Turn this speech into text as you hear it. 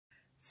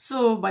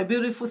So, my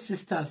beautiful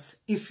sisters,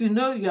 if you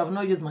know you have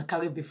not used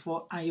Makari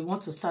before and you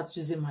want to start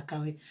using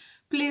Makari,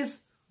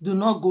 please do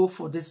not go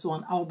for this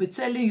one. I'll be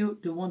telling you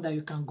the one that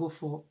you can go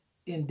for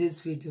in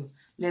this video.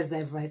 Let's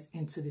dive right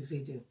into the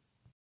video.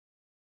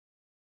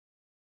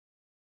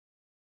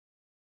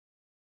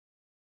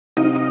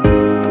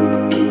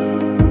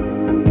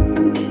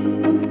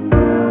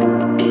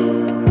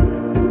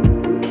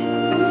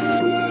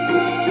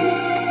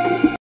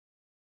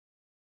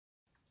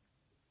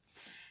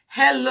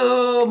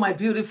 Hello my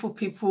beautiful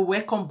people,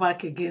 welcome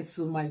back again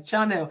to my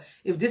channel.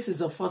 If this is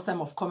the first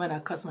time of coming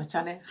across my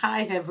channel,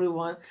 hi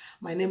everyone,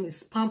 my name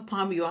is Pam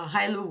Pam. You are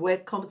highly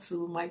welcome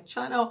to my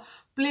channel.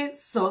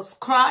 Please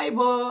subscribe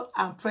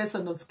and press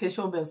the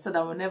notification bell so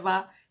that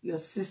whenever your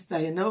sister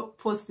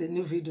post a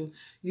new video,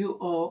 you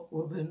all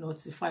will be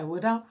notified.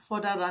 Without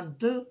further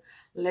ado,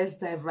 let's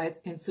dive right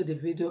into the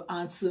video.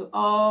 And to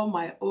all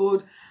my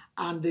old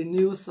and the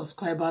new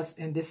subscribers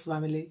in this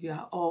family, you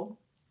are all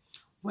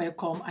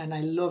welcome and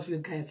I love you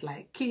guys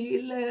like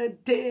killer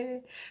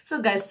day.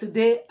 So guys,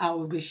 today I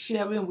will be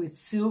sharing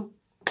with you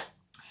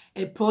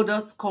a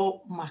product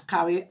called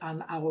Makari,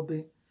 and I will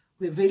be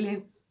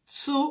revealing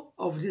two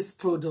of these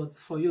products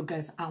for you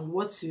guys and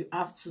what you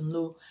have to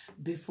know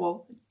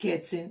before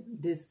getting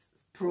this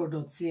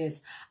product.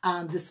 Yes,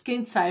 and the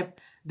skin type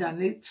that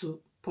need to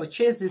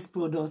purchase this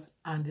product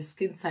and the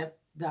skin type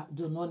that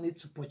do not need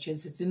to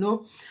purchase it.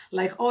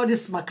 Like all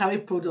this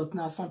Makari product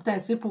now,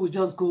 sometimes people will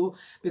just go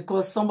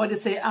because somebody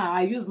say,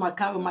 I use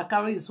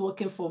Makari is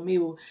working for me,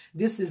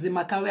 this is the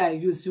Makari I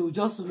use. You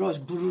just rush,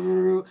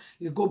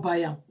 you go buy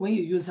them. When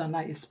you use them,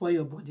 it spoil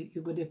your body. You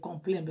go to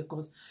complain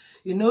because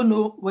you don't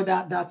know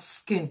whether that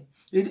skin,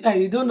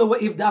 you don't know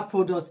if that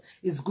product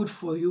is good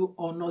for you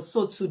or not.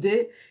 So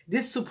today,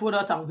 these two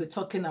products I'll be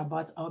talking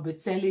about, I'll be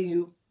telling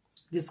you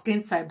the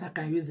skin type that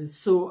can use it.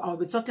 So I'll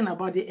be talking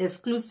about the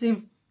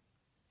exclusive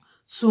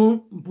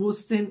Tone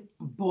Boosting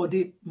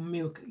Body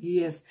Milk.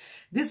 Yes,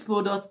 this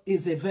product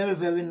is a very,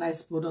 very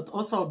nice product.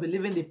 Also, I'll be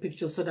leaving the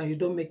picture so that you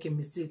don't make a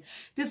mistake.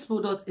 This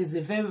product is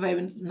a very,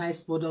 very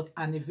nice product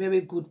and a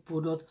very good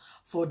product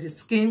for the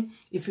skin.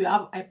 If you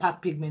have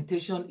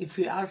hyperpigmentation, if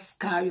you have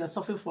scar, you are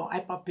suffering from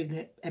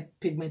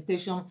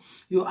hyperpigmentation,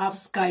 you have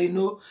scar,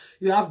 you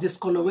have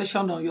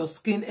discoloration on your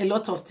skin, a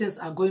lot of things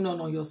are going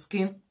on your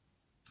skin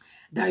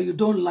that you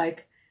don't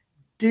like.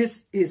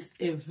 This is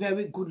a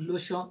very good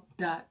lotion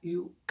that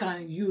you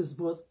can use,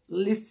 but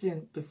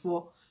listen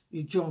before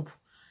you jump.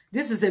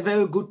 This is a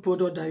very good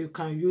product that you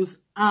can use,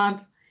 and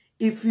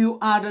if you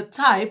are the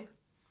type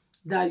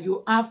that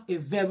you have a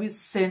very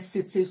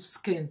sensitive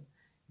skin,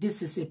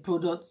 this is a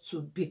product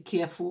to be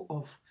careful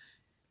of,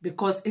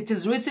 because it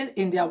is written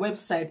in their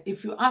website,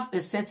 if you have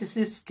a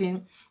sensitive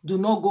skin, do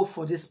not go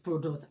for this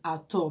product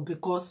at all.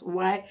 Because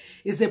why?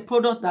 It's a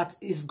product that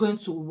is going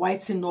to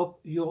whiten up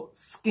your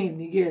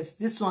skin. Yes,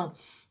 this one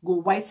will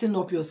whiten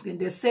up your skin.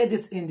 They said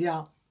it in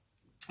their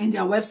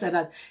website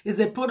that it's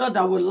a product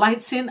that will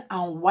lighten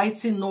and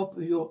whiten up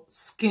your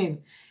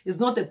skin. It's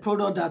not a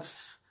product that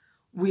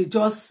we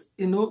just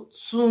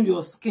tune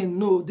your skin.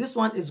 No, this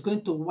one is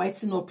going to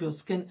whiten up your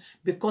skin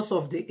because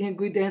of the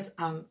ingredients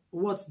and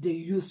what they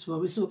use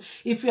for it. So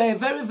if you're a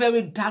very,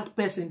 very dark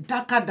person,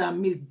 darker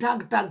than me,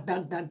 dark,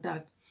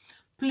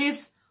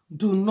 please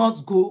do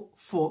not go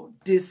for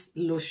this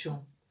lotion.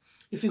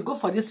 If you go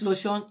for this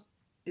lotion,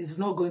 it's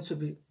not going to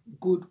be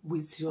good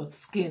with your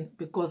skin,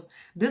 because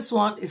this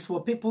one is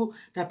for people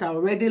that are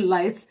already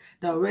light,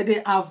 that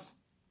already have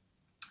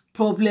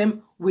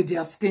problem with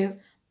their skin.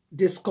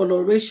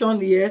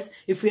 Discoloration, yes.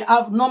 If you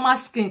have normal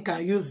skin,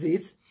 can use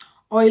it.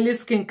 Oily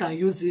skin can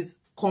use it.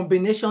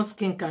 Combination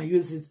skin can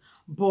use it.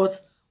 But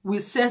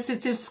with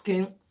sensitive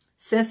skin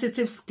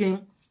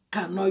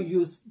cannot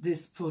use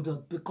this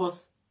product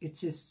because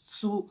it is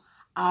too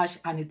harsh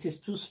and it is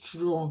too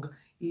strong.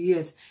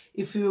 Yes,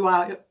 if you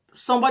are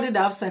somebody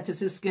that has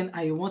sensitive skin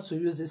and you want to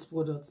use this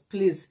product,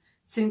 please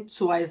think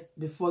twice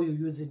before you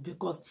use it,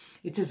 because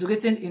it is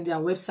written in their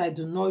website,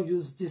 do not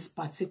use this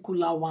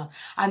particular one.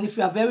 And if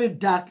you are very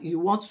dark, you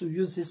want to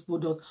use this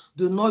product,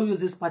 do not use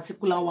this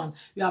particular one.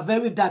 You are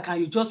very dark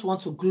and you just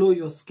want to glow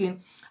your skin,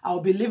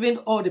 I'll be leaving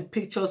all the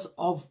pictures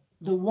of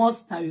the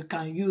ones that you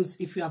can use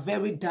if you are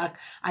very dark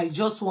and you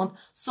just want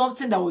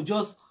something that will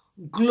just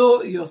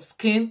glow your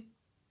skin.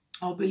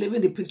 I'll be leaving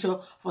the picture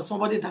for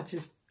somebody that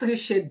is 3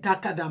 shades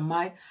darker than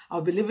mine.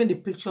 I'll be leaving the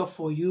picture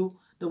for you,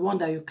 the one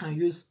that you can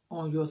use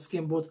on your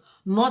skin, but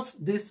not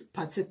this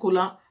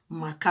particular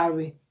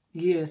Makari.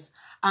 Yes.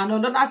 And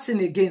another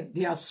thing again,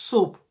 their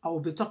soap. I will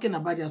be talking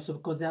about their soap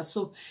because their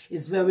soap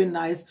is very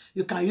nice.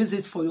 You can use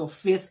it for your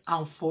face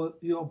and for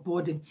your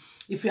body.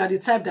 If you are the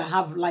type that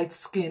have light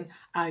skin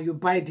and you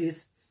buy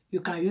this, you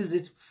can use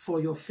it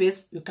for your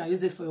face, you can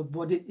use it for your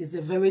body. It's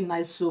a very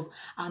nice soap,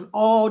 and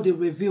all the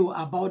review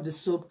about the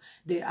soap,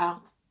 they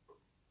are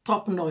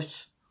top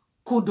notch.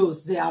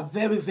 Kudos, they are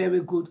very,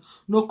 very good.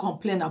 No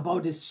complaint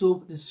about the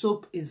soap. The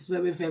soap is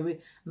very, very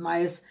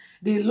nice.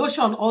 The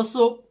lotion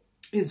also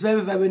is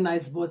very, very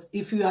nice, but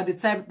if you are the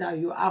type that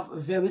you have a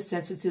very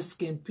sensitive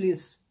skin,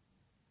 please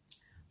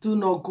do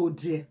not go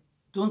there.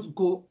 Don't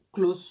go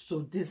close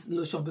to this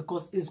lotion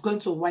because it's going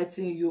to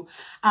whiten you.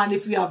 And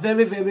if you are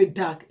very, very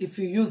dark, if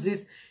you use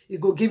it,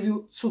 it will give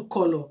you 2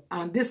 color.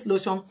 And this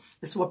lotion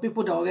is for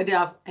people that already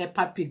have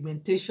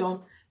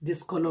hyperpigmentation,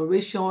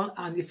 discoloration,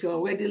 and if you're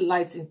already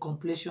light in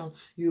complexion,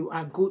 you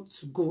are good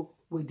to go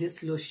with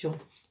this lotion.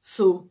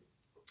 So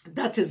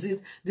that is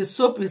it. The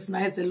soap is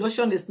nice, the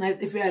lotion is nice.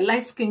 If you're a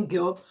light skin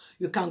girl,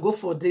 you can go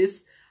for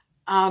this.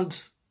 And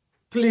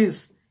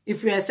please,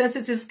 if you're a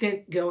sensitive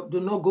skin girl, do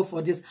not go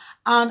for this.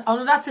 And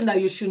another thing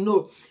that you should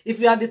know, if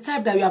you are the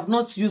type that you have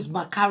not used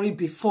Makari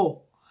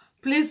before,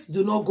 please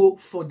do not go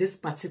for this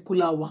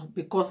particular one,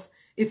 because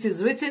it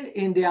is written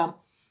in their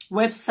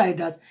website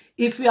that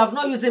if you have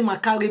not used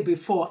Makari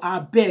before, I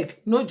beg,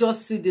 not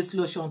just see this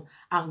lotion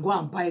and go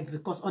and buy it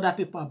because other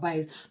people are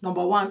buying it.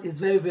 Number one, it's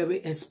very,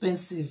 very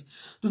expensive.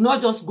 Do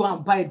not just go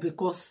and buy it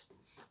because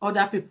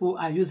other people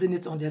are using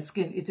it on their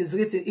skin. It is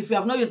written, if you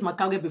have not used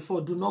Makari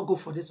before, do not go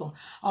for this one.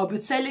 I'll be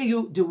telling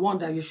you the one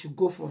that you should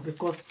go for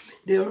because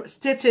they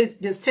stated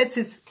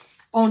it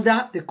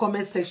under the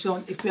comment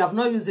section. If you have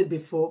not used it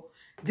before,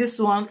 this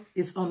one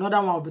is another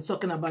one I'll be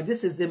talking about.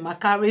 This is the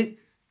Makari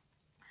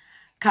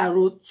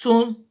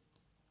Carotone.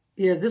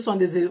 Yes, this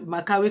one is the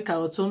Makari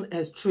Carotone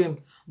Extreme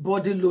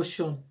Body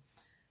Lotion.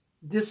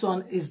 This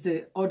one is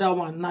the other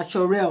one,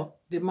 Naturalle,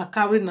 the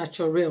Makari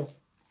Naturalle.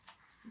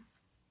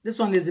 This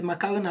one is the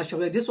Makari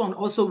Naturalle. This one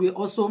also will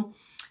also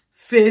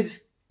fade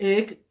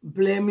egg,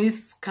 blemish,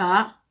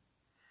 scar,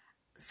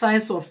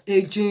 signs of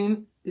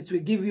aging. It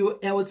will give you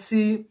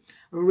healthy,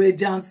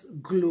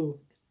 radiant glow.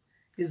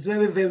 It's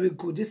very, very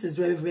good. This is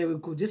very, very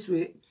good. This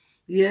will,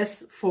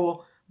 yes,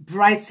 for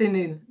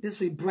brightening. This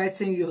will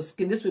brighten your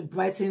skin. This will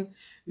brighten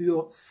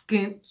your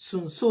skin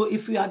soon. So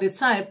if you are the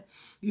type,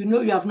 you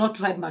know you have not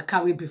tried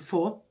Makari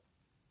before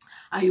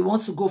and you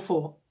want to go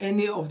for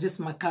any of this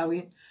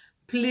Makari,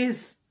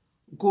 please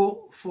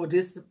go for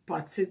this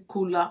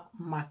particular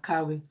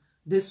Makari.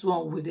 This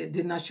one with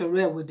the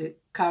Naturalle with the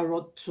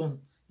Carotone.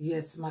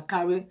 Yes,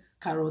 Makari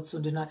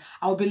Carotone.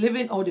 I'll be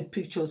leaving all the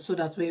pictures so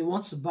that when you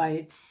want to buy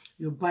it,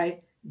 you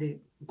buy the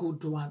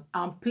good one.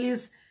 And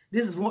please,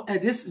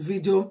 this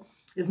video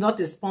is not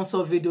a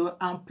sponsored video.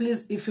 And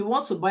please, if you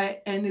want to buy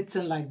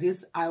anything like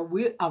this, I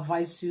will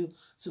advise you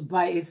to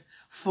buy it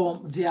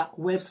from their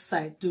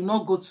website. Do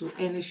not go to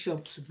any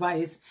shop to buy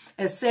it,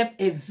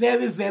 except a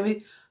very,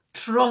 very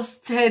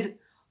trusted,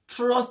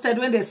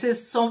 when they say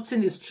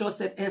something is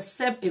trusted,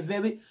 except a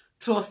very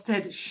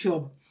trusted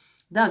shop.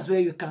 That's where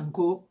you can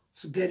go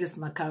to get this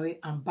Makari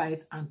and buy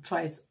it and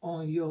try it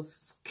on your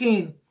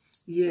skin.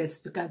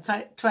 Yes, you can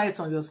try it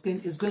on your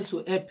skin. It's going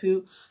to help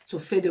you to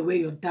fade away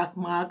your dark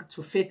mark,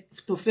 to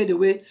fade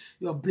away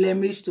your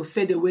blemish, to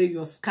fade away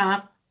your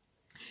scar.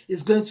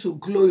 It's going to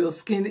glow your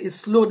skin. It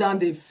slows down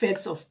the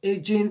effects of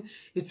aging.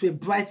 It will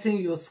brighten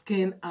your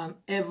skin and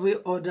every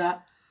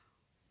other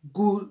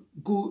good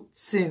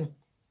thing.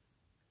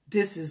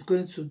 This is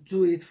going to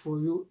do it for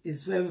you.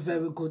 It's very,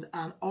 very good.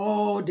 And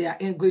all their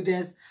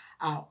ingredients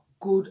are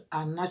good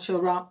and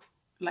natural,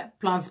 like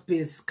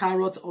plant-based,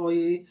 carrot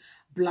oil,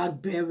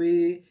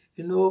 blackberry,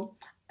 you know,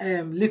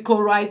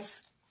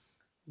 licorice.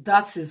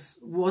 That is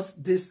what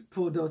this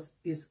product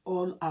is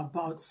all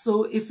about.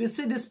 So if you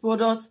see this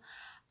product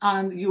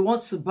and you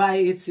want to buy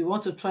it, you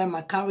want to try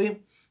Makari,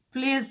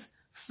 please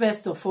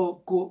first of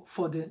all go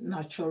for the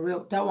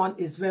Naturalle. That one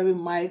is very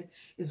mild.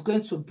 It's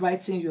going to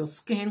brighten your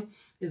skin.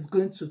 It's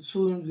going to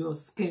tone your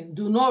skin.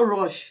 Do not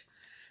rush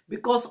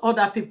because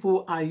other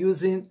people are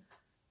using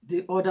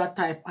the other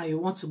type and you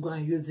want to go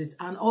and use it.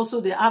 And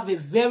also they have a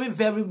very,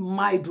 very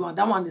mild one.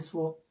 That one is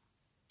for,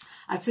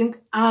 I think,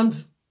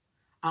 hand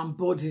and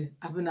body.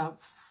 I mean,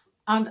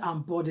 hand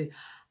and body.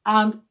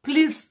 And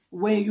please,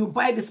 when you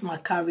buy this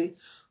Makari,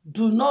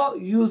 do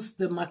not use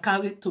the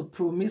Makari to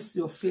promise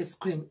your face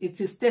cream. It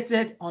is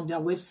stated on their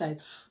website.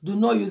 Do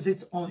not use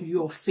it on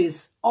your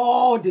face.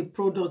 All the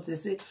products, they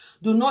say,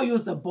 do not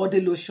use the body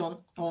lotion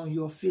on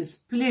your face.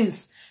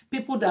 Please,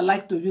 people that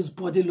like to use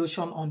body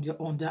lotion on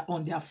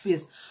their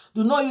face,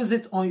 do not use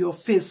it on your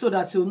face so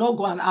that you'll not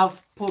go and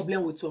have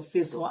problem with your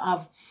face or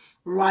have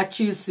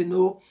rashes, you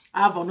know,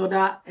 have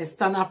another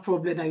external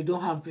problem that you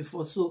don't have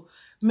before. So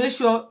make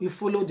sure you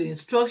follow the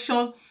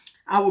instruction.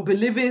 I will be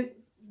leaving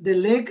the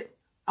link.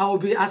 I'll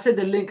be writing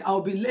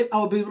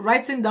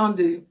down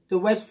the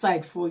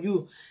website for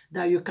you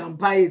that you can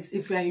buy it.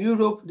 If you're in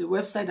Europe, the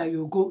website that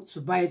you go to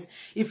buy it.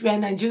 If you're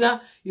in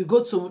Nigeria, you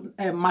go to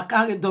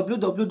Makari,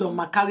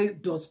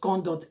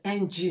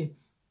 www.makari.com.ng.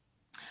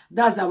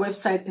 That's the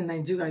website in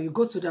Nigeria. You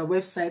go to the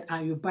website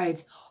and you buy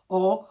it,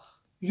 or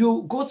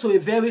you go to a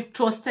very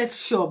trusted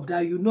shop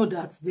that you know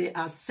that they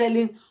are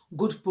selling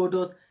good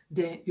product.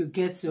 Then you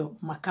get your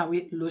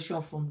Makari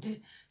lotion from there.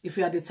 If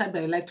you are the type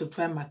that you like to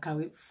try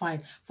Makari,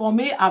 fine. For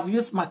me, I've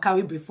used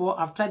Makari before.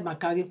 I've tried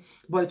Makari,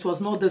 but it was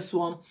not this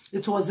one.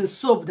 It was the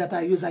soap that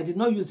I used. I did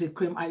not use the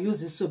cream. I used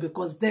the soap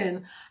because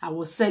then I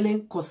was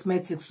selling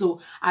cosmetics.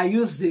 So I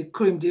used the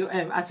cream.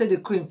 I said the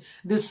cream.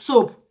 The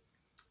soap,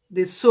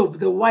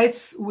 the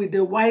white with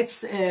the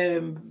white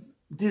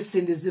this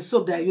thing is the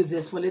soap that I use, the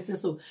exfoliating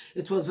soap.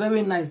 It was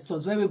very nice. It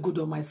was very good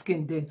on my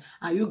skin then.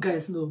 And you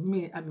guys know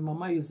me, I mean,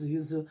 Mama used to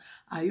use it.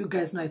 And you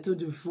guys know, I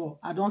told you before,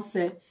 I don't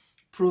sell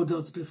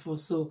products before,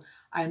 so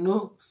I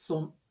know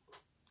some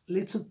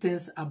little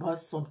things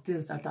about some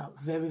things that are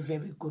very,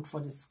 very good for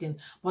the skin.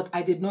 But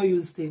I did not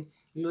use the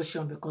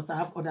lotion because I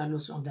have other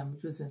lotion that I'm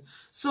using.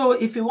 So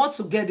if you want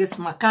to get this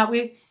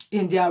Makari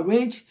in their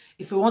range,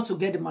 if you want to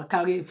get the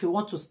Makari, if you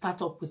want to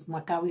start up with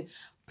Makari,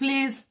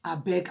 please, I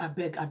beg,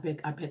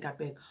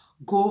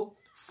 go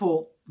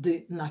for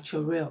the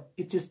Naturalle.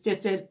 It is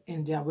stated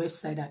in their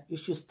website that you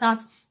should start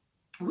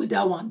with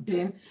that one.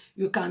 Then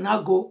you can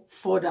now go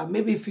further.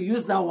 Maybe if you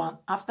use that one,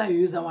 after you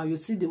use that one, you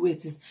see the way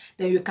it is,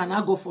 then you can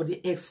now go for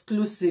the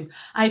exclusive.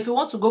 And if you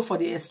want to go for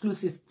the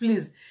exclusive,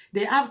 please,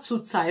 they have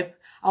 2 types.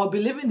 I'll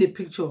be leaving the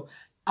picture.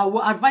 I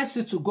will advise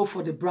you to go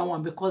for the brown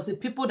one, because the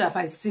people that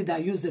I see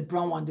that use the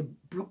brown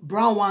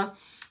one,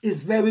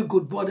 is very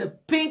good. But the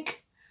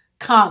pink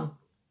can,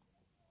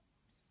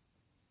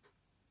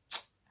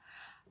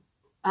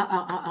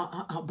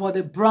 but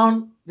the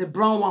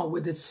brown one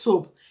with the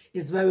soap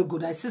is very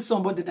good. I see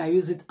somebody that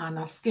used it and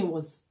her skin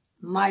was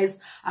nice,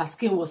 her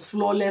skin was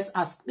flawless,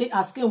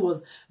 her skin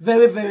was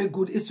very, very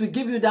good. It will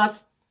give you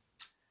that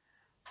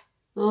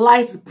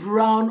light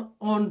brown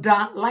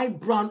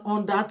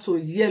under to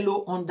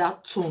yellow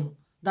undertone.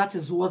 That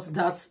is what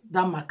that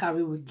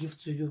Makari will give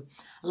to you.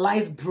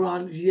 Light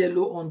brown,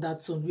 yellow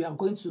undertone. You are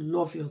going to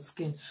love your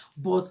skin.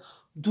 But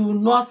do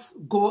not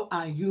go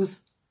and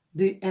use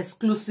the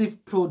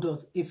exclusive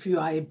product if you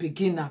are a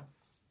beginner.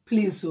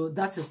 Please, so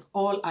that is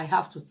all I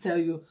have to tell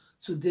you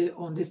today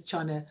on this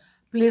channel.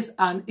 Please,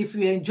 and if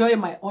you enjoy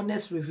my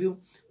honest review,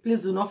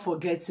 please do not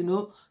forget,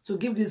 to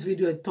give this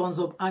video a thumbs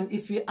up. And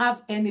if you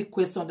have any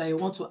question that you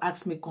want to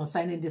ask me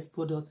concerning this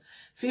product,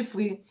 feel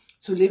free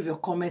to leave your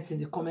comments in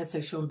the comment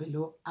section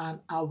below, and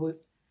I will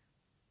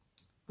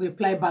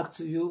reply back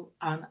to you,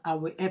 and I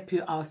will help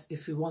you out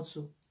if you want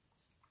to.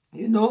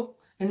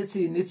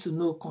 Anything you need to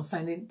know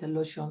concerning the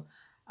lotion,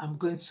 I'm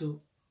going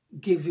to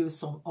give you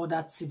some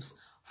other tips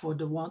for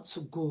the one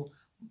to go.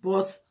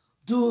 But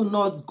do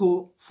not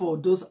go for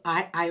those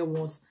high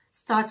ones.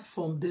 Start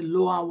from the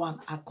lower one,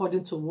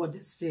 according to what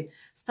they say.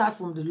 Start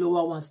from the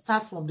lower one.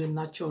 Start from the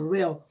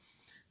Naturalle.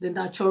 The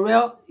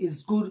Naturalle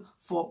is good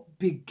for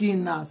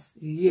beginners,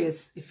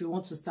 yes, if you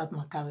want to start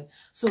Makari.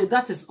 So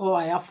that is all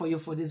I have for you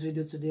for this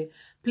video today.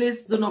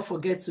 Please do not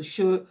forget to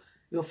show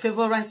your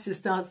favorite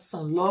sister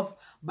some love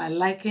by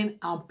liking,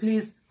 and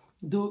please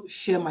do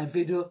share my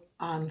video.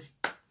 And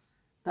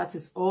that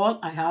is all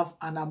I have,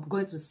 and I'm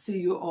going to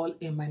see you all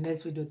in my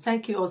next video.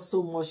 Thank you all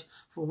so much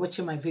for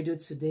watching my video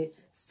today.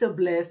 Stay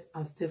blessed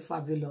and stay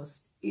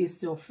fabulous.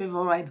 It's your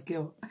favorite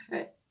girl,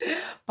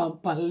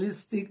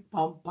 Pampalistic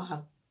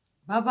Pampan.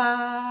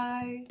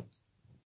 Bye-bye.